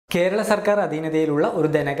കേരള സർക്കാർ അധീനതയിലുള്ള ഒരു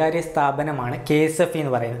ധനകാര്യ സ്ഥാപനമാണ് KSFE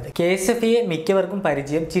എന്ന് പറയുന്നത്. KSFE മിക്കവർക്കും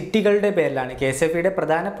പരിചയം ചിട്ടികളുടെ പേരിലാണ്. KSFEയുടെ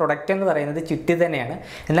പ്രധാന പ്രൊഡക്റ്റ് എന്ന് പറയുന്നത് ചിട്ടി തന്നെയാണ്.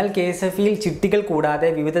 എന്നാൽ KSFEയിൽ ചിട്ടികൾ കൂടാതെ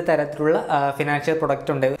വിവിധ തരത്തിലുള്ള ഫിനാൻഷ്യൽ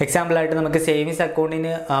പ്രൊഡക്റ്റ് ഉണ്ട്. എക്സാമ്പിൾ ആയിട്ട് നമുക്ക് സേവിങ്സ്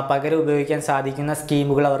അക്കൗണ്ടിന് പകരം ഉപയോഗിക്കാൻ സാധിക്കുന്ന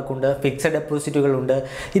സ്കീമുകൾ അവർക്കുണ്ട്, ഫിക്സഡ് ഡെപ്പോസിറ്റുകളുണ്ട്.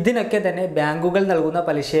 ഇതിനൊക്കെ തന്നെ ബാങ്കുകൾ നൽകുന്ന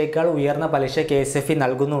പലിശയേക്കാൾ ഉയർന്ന പലിശ KSFE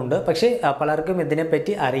നൽകുന്നുണ്ട്. പക്ഷേ പലർക്കും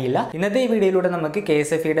ഇതിനെപ്പറ്റി അറിയില്ല. ഇന്നത്തെ ഈ വീഡിയോയിലൂടെ നമുക്ക്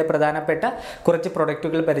KSFEയുടെ പ്രധാനപ്പെട്ട കുറച്ച്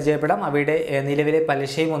പ്രൊഡക്റ്റുകൾ പരിചയപ്പെടാം. അവയുടെ നിലവിലെ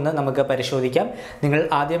പലിശയും ഒന്ന് നമുക്ക് പരിശോധിക്കാം. നിങ്ങൾ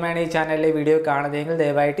ആദ്യമാണ് ഈ ചാനലിലെ വീഡിയോ കാണുന്നതെങ്കിൽ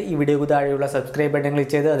ദയവായിട്ട് ഈ വീഡിയോക്ക് താഴെയുള്ള സബ്സ്ക്രൈബ് ബട്ടൺ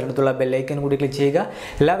ക്ലിക്ക് ചെയ്ത് അതിനടുത്തുള്ള ബെല്ലൈക്കൺ കൂടി ക്ലിക്ക് ചെയ്യുക.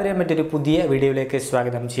 എല്ലാവരെയും മറ്റൊരു പുതിയ വീഡിയോയിലേക്ക്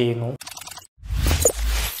സ്വാഗതം ചെയ്യുന്നു.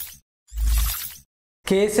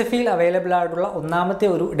 KSFEയിൽ അവൈലബിൾ ആയിട്ടുള്ള ഒന്നാമത്തെ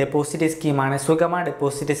ഒരു ഡെപ്പോസിറ്റ് സ്കീമാണ് സുഗമ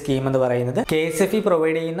ഡെപ്പോസിറ്റ് സ്കീം എന്ന് പറയുന്നത്. KSFE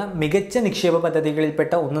പ്രൊവൈഡ് ചെയ്യുന്ന മികച്ച നിക്ഷേപ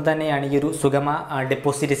പദ്ധതികളിൽപ്പെട്ട ഒന്ന് തന്നെയാണ് ഈ ഒരു സുഗമ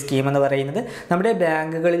ഡെപ്പോസിറ്റ് സ്കീം എന്ന് പറയുന്നത്. നമ്മുടെ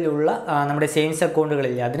ബാങ്കുകളിലുള്ള നമ്മുടെ സേവിങ്സ്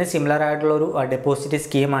അക്കൗണ്ടുകളിൽ അതിന് സിമിലർ ആയിട്ടുള്ള ഒരു ഡെപ്പോസിറ്റ്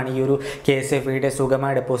സ്കീമാണ് ഈ ഒരു KSFEയുടെ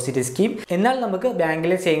സുഗമ ഡെപ്പോസിറ്റ് സ്കീം. എന്നാൽ നമുക്ക്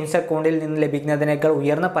ബാങ്കിലെ സേവിങ്സ് അക്കൗണ്ടിൽ നിന്ന് ലഭിക്കുന്നതിനേക്കാൾ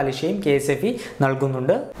ഉയർന്ന പലിശയും KSFE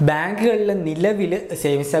നൽകുന്നുണ്ട്. ബാങ്കുകളിലെ നിലവിൽ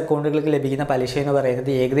സേവിങ്സ് അക്കൗണ്ടുകൾക്ക് ലഭിക്കുന്ന പലിശ എന്ന്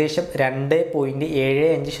പറയുന്നത് ഏകദേശം 2.75%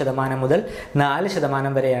 മുതൽ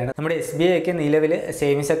 4% വരെയാണ്. നമ്മുടെ SBI ഒക്കെ നിലവിൽ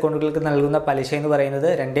സേവിങ്സ് അക്കൗണ്ടുകൾക്ക് നൽകുന്ന പലിശ എന്ന് പറയുന്നത്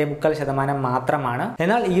 2.25% മാത്രമാണ്.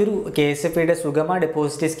 എന്നാൽ ഈ ഒരു KSFEയുടെ സുഗമ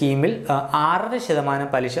ഡെപ്പോസിറ്റ് സ്കീമിൽ 6%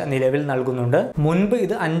 പലിശ നിലവിൽ നൽകുന്നുണ്ട്. മുൻപ്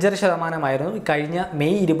ഇത് 5% ആയിരുന്നു. കഴിഞ്ഞ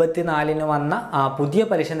മെയ് 24 വന്ന പുതിയ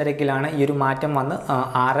പലിശ നിരക്കിലാണ് ഈ ഒരു മാറ്റം വന്ന്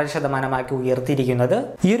 6% ഉയർത്തിയിരിക്കുന്നത്.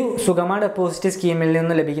 ഈ ഒരു സുഗമ ഡെപ്പോസിറ്റ് സ്കീമിൽ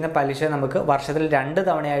നിന്ന് ലഭിക്കുന്ന പലിശ നമുക്ക് വർഷത്തിൽ 2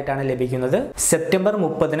 തവണയായിട്ടാണ് ലഭിക്കുന്നത്. സെപ്റ്റംബർ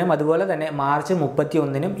 30-നും അതുപോലെ തന്നെ മാർച്ച് 31-നും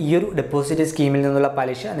ഈ ഒരു ഡെപ്പോസിറ്റ് സ്കീമിൽ നിന്നുള്ള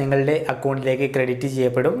പലിശ നിങ്ങളുടെ അക്കൗണ്ടിലേക്ക് ക്രെഡിറ്റ്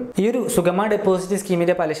ചെയ്യപ്പെടും. ഈ ഒരു സുഗമ ഡെപ്പോസിറ്റ്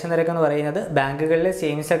സ്കീമിന്റെ പലിശ നിരക്ക് എന്ന് പറയുന്നത് ബാങ്കുകളിലെ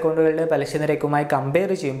സേവിങ്സ് അക്കൗണ്ടുകളുടെ പലിശ നിരക്കുമായി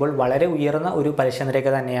കമ്പയർ ചെയ്യുമ്പോൾ വളരെ ഉയർന്ന ഒരു പലിശ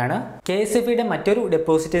നിരക്ക് തന്നെയാണ്. KSFEയുടെ മറ്റൊരു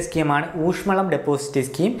ഡെപ്പോസിറ്റ് സ്കീമാണ് ഊഷ്മളം ഡെപ്പോസിറ്റ്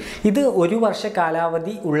സ്കീം. ഇത് 1 വർഷ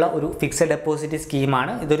കാലാവധി ഉള്ള ഒരു ഫിക്സഡ് ഡെപ്പോസിറ്റ്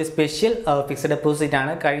സ്കീമാണ്. ഇതൊരു സ്പെഷ്യൽ ഫിക്സഡ് ഡെപ്പോസിറ്റ്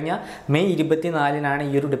ആണ്. കഴിഞ്ഞ മെയ് 24-നാണ്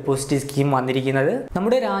ഈ ഒരു ഡെപ്പോസിറ്റ് സ്കീം വന്നിരിക്കുന്നത്.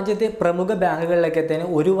 നമ്മുടെ രാജ്യത്തെ പ്രമുഖ ബാങ്കുകളിലൊക്കെ തന്നെ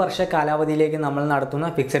 1 വർഷ കാലാവധിയിലേക്ക് നമ്മൾ നടത്തുന്ന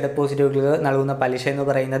ഫിക്സഡ് ഡെപ്പോസിറ്റുകൾക്ക് നൽകുന്ന പലിശ എന്ന്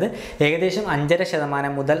പറയുന്നത് ഏകദേശം 5.5%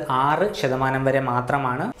 മുതൽ 6% വരെ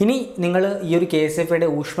മാത്രമാണ്. ഇനി നിങ്ങൾ ഈ ഒരു KSFEയുടെ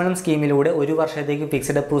ഊഷ്മളം സ്കീമിലൂടെ 1 വർഷത്തേക്ക്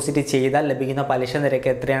ഫിക്സഡ് ഡെപ്പോസിറ്റ് ചെയ്താൽ ലഭിക്കുന്ന പലിശ നിരക്ക്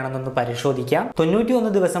എത്രയാണെന്നൊന്ന് പരിശോധിക്കാം.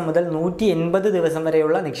 91 ദിവസം മുതൽ 180 ദിവസം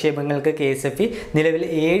വരെയുള്ള നിക്ഷേപങ്ങൾക്ക് KSFE നിലവിൽ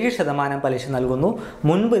 7% പലിശ നൽകുന്നു.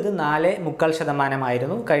 മുൻപ് ഇത് 4.25%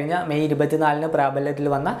 ആയിരുന്നു. കഴിഞ്ഞ മെയ് 24-ന് പ്രാബല്യത്തിൽ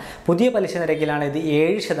വന്ന പുതിയ പലിശ നിരക്കിലാണ് ഇത്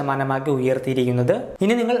 7% ഉയർത്തിയിരിക്കുന്നത്.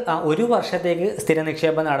 ഇനി നിങ്ങൾ 1 വർഷത്തേക്ക് സ്ഥിര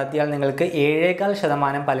നിക്ഷേപം നടത്തിയാൽ നിങ്ങൾക്ക്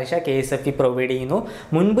 7.25% പലിശ KSFE പ്രൊവൈഡ് ചെയ്യുന്നു.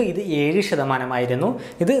 മുൻപ് ഇത് 7% ആയിരുന്നു.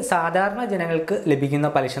 ഇത് സാധാരണ ജനങ്ങൾക്ക് ലഭിക്കുന്ന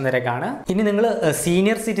പലിശ നിരക്കാണ്. ഇനി നിങ്ങൾ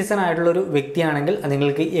സീനിയർ സിറ്റിസൺ ആയിട്ടുള്ള ഒരു വ്യക്തിയാണെങ്കിൽ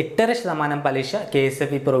നിങ്ങൾക്ക് 8.5% പലിശ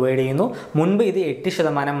KSFE പ്രൊവൈഡ് ചെയ്യുന്നു. മുൻപ് ഇത്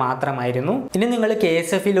 8% മാത്രമായിരുന്നു. ഇനി നിങ്ങൾ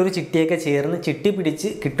KSFEയിൽ ഒരു ചിട്ടിയൊക്കെ ചേർന്ന് ചിട്ടി പിടിച്ച്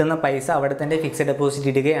കിട്ടുന്ന പൈസ അവിടെ തന്നെ ഫിക്സഡ് ഡെപ്പോസിറ്റ്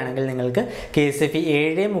ഇടുകയാണെങ്കിൽ നിങ്ങൾക്ക് KSFE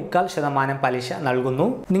 7.25% പലിശ നൽകുന്നു.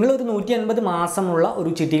 നിങ്ങളൊരു 180 മാസമുള്ള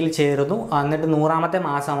ഒരു ചിട്ടിയിൽ ചേർന്നു, എന്നിട്ട് 100ാമത്തെ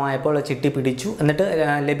മാസമായപ്പോൾ ചിട്ടി പിടിച്ചു, എന്നിട്ട്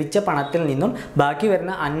ലഭിച്ച പണത്തിൽ നിന്നും ബാക്കി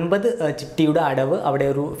വരുന്ന 50 ചിട്ടിയുടെ അടവ് അവിടെ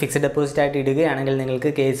ഒരു ഫിക്സഡ് ഡെപ്പോസിറ്റ് ആയിട്ട് ഇടുകയാണെങ്കിൽ നിങ്ങൾക്ക്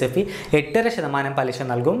KSFE 8.5% പലിശ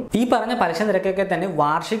നൽകും. ഈ പറഞ്ഞ പലിശ നിരക്കൊക്കെ തന്നെ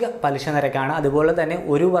വാർഷിക പലിശ നിരക്കാണ്. അതുപോലെ തന്നെ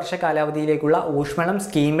 1 വർഷ കാലാവധിയിലേക്കുള്ള ഊഷ്മളം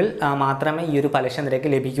സ്കീമിൽ മാത്രമേ ഈ ഒരു പലിശ നിരക്ക്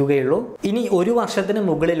ലഭിക്കുകയുള്ളൂ. ഇനി 1 വർഷത്തിന്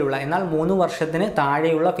മുകളിലുള്ള എന്നാൽ 3 വർഷത്തിന്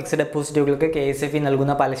താഴെയുള്ള ഫിക്സഡ് ഡെപ്പോസിറ്റുകൾക്ക് KSFE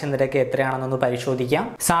നൽകുന്ന പലിശ നിരക്ക് എത്രയാണെന്നൊന്ന് പരിശോധിക്കാം.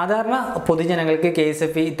 സാധാരണ പൊതുജനങ്ങൾക്ക്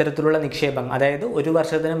KSFE ഇത്തരത്തിലുള്ള നിക്ഷേപം, അതായത് 1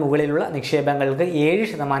 വർഷത്തിന് മുകളിലുള്ള നിക്ഷേപങ്ങൾക്ക്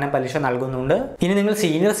 7% പലിശ നൽകുന്നുണ്ട്. ഇനി നിങ്ങൾ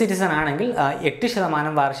സീനിയർ സിറ്റിസൺ ആണെങ്കിൽ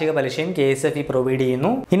 8% വാർഷിക പലിശയും KSFE പ്രൊവൈഡ്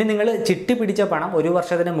ചെയ്യുന്നു. ഇനി നിങ്ങൾ ചിട്ടി പിടിച്ച പണം 1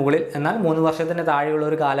 വർഷത്തിന് മുകളിൽ എന്നാൽ 3 വർഷത്തിന് താഴെയുള്ള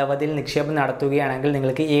ഒരു കാലാവധിയിൽ നിക്ഷേപം നടത്തുകയാണെങ്കിൽ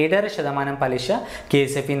നിങ്ങൾക്ക് 7.5% പലിശ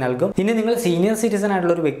KSFE നൽകും. ഇനി നിങ്ങൾ സീനിയർ സിറ്റിസൺ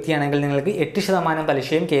ആയിട്ടുള്ള ഒരു വ്യക്തിയാണെങ്കിൽ നിങ്ങൾക്ക് 8%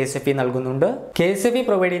 പലിശയും KSFE നൽകുന്നുണ്ട്. KSFE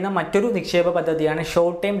പ്രൊവൈഡ് ചെയ്യുന്ന മറ്റൊരു നിക്ഷേപ പദ്ധതിയാണ്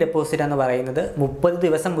ഷോർട്ട് ടൈം ഡെപ്പോസിറ്റ് എന്ന് പറയുന്നത്. 30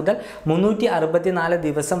 ദിവസം മുതൽ 364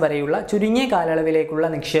 ദിവസം വരെയുള്ള ചുരുങ്ങിയ കാലയളവിലേക്കുള്ള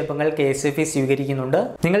നിക്ഷേപങ്ങൾ KSFE സ്വീകരിക്കുന്നുണ്ട്.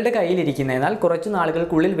 നിങ്ങളുടെ കയ്യിലിരിക്കുന്ന എന്നാൽ കുറച്ചു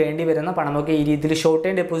നാളുകൾക്കുള്ളിൽ വേണ്ടി വരുന്ന പണമൊക്കെ ഈ രീതിയിൽ ഷോർട്ട്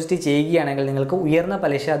ടൈം ഡെപ്പോസിറ്റ് ചെയ്യുകയാണെങ്കിൽ നിങ്ങൾക്ക് ഉയർന്ന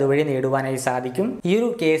പലിശ അതുവഴി നേടുവാനായി സാധിക്കും. ഈ ഒരു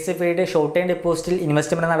KSFEയുടെ ഷോർട്ട് ടൈം ഡെപ്പോസിറ്റിൽ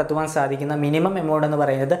ഇൻവെസ്റ്റ്മെന്റ് നടത്തുവാൻ സാധിക്കുന്ന മിനിമം എമൗണ്ട് എന്ന്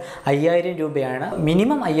പറയുന്നത് 5000 രൂപയാണ്.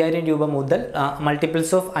 മിനിമം 5000 രൂപ മുതൽ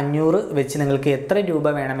മൾട്ടിപ്പിൾസ് ഓഫ് 500 വെച്ച് നിങ്ങൾക്ക് എത്ര രൂപ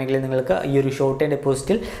വേണമെങ്കിലും നിങ്ങൾക്ക് ഈ ഒരു ഷോർട്ട് ടൈം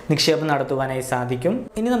ഡെപ്പോസിറ്റിൽ നിക്ഷേപം നടത്തുവാനായി സാധിക്കും.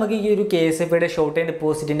 ഇനി നമുക്ക് ഈ ഒരു KSFEയുടെ ഷോർട്ട് ടൈം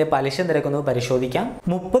ഡെപ്പോസിറ്റിന്റെ പലിശ നിരക്കൊന്ന് പരിശോധിക്കാം.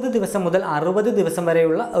 30 ദിവസം മുതൽ 60 ദിവസം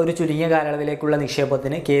വരെയുള്ള ഒരു ചുരുങ്ങിയ കാലയളവിലേക്കുള്ള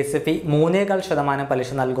നിക്ഷേപത്തിന് KSFE 3.25% പലിശ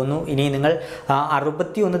നൽകുന്നു. ഇനി നിങ്ങൾ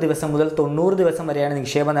 61 ദിവസം മുതൽ 90 ദിവസം വരെയാണ്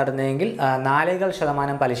നിക്ഷേപം നടന്നതെങ്കിൽ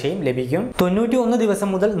 4.25% പലിശയും ലഭിക്കും. 91 ദിവസം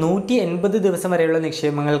മുതൽ 180 ദിവസം വരെയുള്ള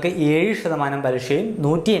നിക്ഷേപങ്ങൾക്ക് 7% പലിശയും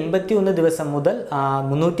 181 ദിവസം മുതൽ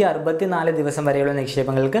 364 ദിവസം വരെയുള്ള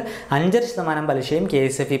നിക്ഷേപങ്ങൾക്ക് 5% പലിശയും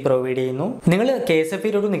KSFE പ്രൊവൈഡ് ചെയ്യുന്നു. നിങ്ങൾ KSFE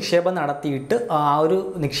ഒരു നിക്ഷേപം നടത്തിയിട്ട് ആ ഒരു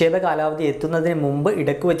നിക്ഷേപ കാലാവധി എത്തുന്നതിന് മുമ്പ്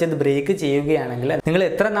ഇടയ്ക്ക് വെച്ചത് ബ്രേക്ക് ചെയ്യുകയാണെങ്കിൽ നിങ്ങൾ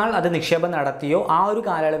എത്ര നാൾ അത് നിക്ഷേപം നടത്തിയോ ആ ഒരു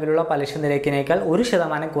കാലയളവിലുള്ള പലിശ നിരക്കിനേക്കാൾ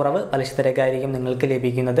 1% കുറവ് പലിശ നിരക്കായിരിക്കും നിങ്ങൾക്ക്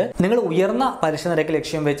ലഭിക്കുന്നത്. നിങ്ങൾ ഉയർന്ന പലിശ നിരക്ക്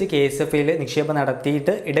ലക്ഷ്യം വെച്ച് KSFEയിൽ നിക്ഷേപം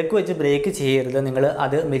നടത്തിയിട്ട് ഇടയ്ക്ക് വെച്ച് ബ്രേക്ക് ചെയ്യരുത്. നിങ്ങൾ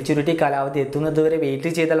അത് മെച്യൂരിറ്റി കാലാവധി എത്തുന്നതുവരെ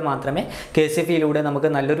വെയിറ്റ് ചെയ്താൽ മാത്രമേ KSFEയിലൂടെ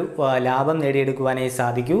നമുക്ക് നല്ലൊരു ലാഭം നേടിയെടുക്കുവാനായി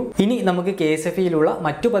സാധിക്കൂ. ഇനി നമുക്ക് KSFEയിലുള്ള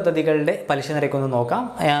മറ്റു പദ്ധതികളുടെ പലിശ നിരക്കൊന്ന് നോക്കാം.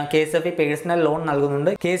 KSFE പേഴ്സണൽ ലോൺ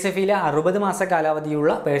നൽകുന്നുണ്ട്. KSFEയിലെ 60 മാസ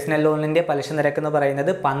കാലാവധിയുള്ള പേഴ്സണൽ ലോണിന്റെ പലിശ നിരക്ക് എന്ന്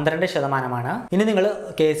പറയുന്നത് 12%. ഇനി നിങ്ങൾ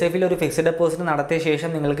KSFEയിൽ ഒരു ഫിക്സ്ഡ് ഡെപ്പോസിറ്റ് നടത്തിയ ശേഷം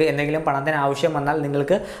നിങ്ങൾക്ക് എന്തെങ്കിലും പണത്തിന് ആവശ്യം വന്നാൽ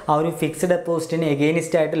നിങ്ങൾക്ക് ആ ഒരു ഫിക്സ്ഡ് ഡെപ്പോസിറ്റിന്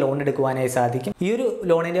എഗെയിനിസ്റ്റ് ആയിട്ട് ലോൺ എടുക്കുവാനായി സാധിക്കും. ഈ ഒരു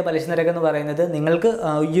ലോണിന്റെ പലിശ നിരക്ക് എന്ന് പറയുന്നത് നിങ്ങൾക്ക്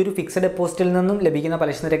ഈ ഒരു ഫിക്സ്ഡ് ഡെപ്പോസിറ്റിൽ നിന്നും ലഭിക്കുന്ന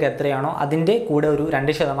പലിശ നിരക്ക് എത്രയാണോ അതിന്റെ കൂടെ ഒരു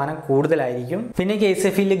 2% കൂടുതലായിരിക്കും. പിന്നെ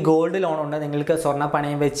KSFEയിൽ ഗോൾഡ് ലോൺ ഉണ്ട്. നിങ്ങൾക്ക് സ്വർണ്ണ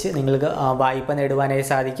പണയം വെച്ച് നിങ്ങൾക്ക് വായ്പ നേടുവാനായി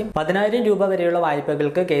സാധിക്കും. 10,000 രൂപ വരെയുള്ള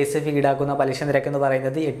വായ്പകൾക്ക് KSFE ഈടാക്കുന്ന പലിശ നിരക്ക് എന്ന്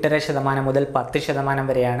പറയുന്നത് 8.5% മുതൽ 10%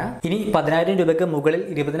 വരെയാണ്. ഇനി 10,000 രൂപയ്ക്ക് മുകളിൽ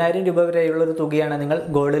 20,000 രൂപ വരെയുള്ള ഒരു തുകയാണ് നിങ്ങൾ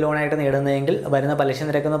ഗോൾഡ് ലോൺ ആയിട്ട് നേടുന്നതെങ്കിൽ വരുന്ന പലിശ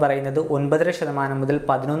നിരക്ക് എന്ന് പറയുന്നത് 9.5% മുതൽ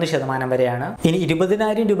 11% വരെയാണ്. ഇനി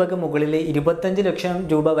 20,000 രൂപയ്ക്ക് മുകളിൽ 25 ലക്ഷം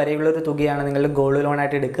രൂപ വരെയുള്ള ഒരു തുകയാണ് നിങ്ങൾ ഗോൾഡ് ലോൺ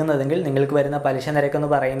ആയിട്ട് എടുക്കുന്നതെങ്കിൽ നിങ്ങൾക്ക് വരുന്ന പലിശ നിരക്ക് എന്ന്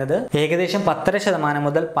പറയുന്നത് ഏകദേശം 10.5%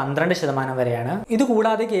 മുതൽ 12% വരെയാണ്.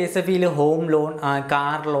 ഇതുകൂടാതെ KSFEയിൽ ഹോം ലോൺ,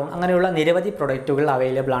 കാർ ലോൺ അങ്ങനെയുള്ള നിരവധി പ്രൊഡക്റ്റുകൾ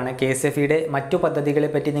അവൈലബിൾ ആണ്. KSFEയുടെ മറ്റു പദ്ധതികളെ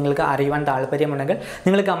പറ്റി നിങ്ങൾക്ക് അറിയുവാൻ താല്പര്യമുണ്ടെങ്കിൽ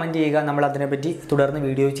നിങ്ങൾ കമൻറ്റ് ചെയ്യുക. നമ്മൾ അതിനെപ്പറ്റി തുടർന്ന്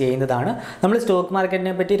വീഡിയോ ചെയ്യുന്നതാണ്. നമ്മൾ സ്റ്റോക്ക്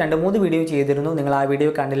മാർക്കറ്റിനെ പറ്റി 2-3 വീഡിയോ ചെയ്തിരുന്നു. നിങ്ങൾ ആ വീഡിയോ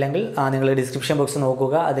കണ്ടില്ലെങ്കിൽ നിങ്ങൾ ഡിസ്ക്രിപ്ഷൻ ബോക്സ്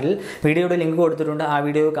നോക്കുക. അതിൽ വീഡിയോയുടെ ലിങ്ക് കൊടുത്തിട്ടുണ്ട്. ആ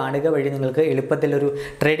വീഡിയോ കാണുക വഴി നിങ്ങൾക്ക് എളുപ്പത്തിൽ ഒരു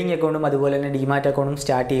ട്രേഡിംഗ് അക്കൗണ്ടും അതുപോലെ തന്നെ ഡിമാറ്റ് അക്കൗണ്ടും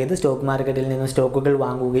സ്റ്റാർട്ട് ചെയ്ത് സ്റ്റോക്ക് മാർക്കറ്റിൽ നിന്ന് സ്റ്റോക്കുകൾ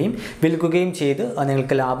വാങ്ങുകയും വിൽക്കുകയും ചെയ്ത്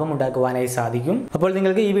നിങ്ങൾക്ക് ലാഭം ഉണ്ടാക്കുവാനായി സാധിക്കും. അപ്പോൾ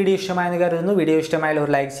നിങ്ങൾക്ക് ഈ വീഡിയോ ഇഷ്ടമായെന്ന് കരുതുന്നു. വീഡിയോ ഇഷ്ടമായാൽ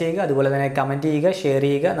ഒരു ലൈക്ക് ചെയ്യുക, അതുപോലെ തന്നെ കമൻറ്റ് ചെയ്യുക, ഷെയർ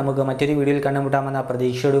ചെയ്യുക. നമുക്ക് മറ്റൊരു വീഡിയോയിൽ കണ്ടുമുട്ടാമെന്ന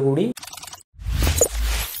പ്രതീക്ഷയോടുകൂടി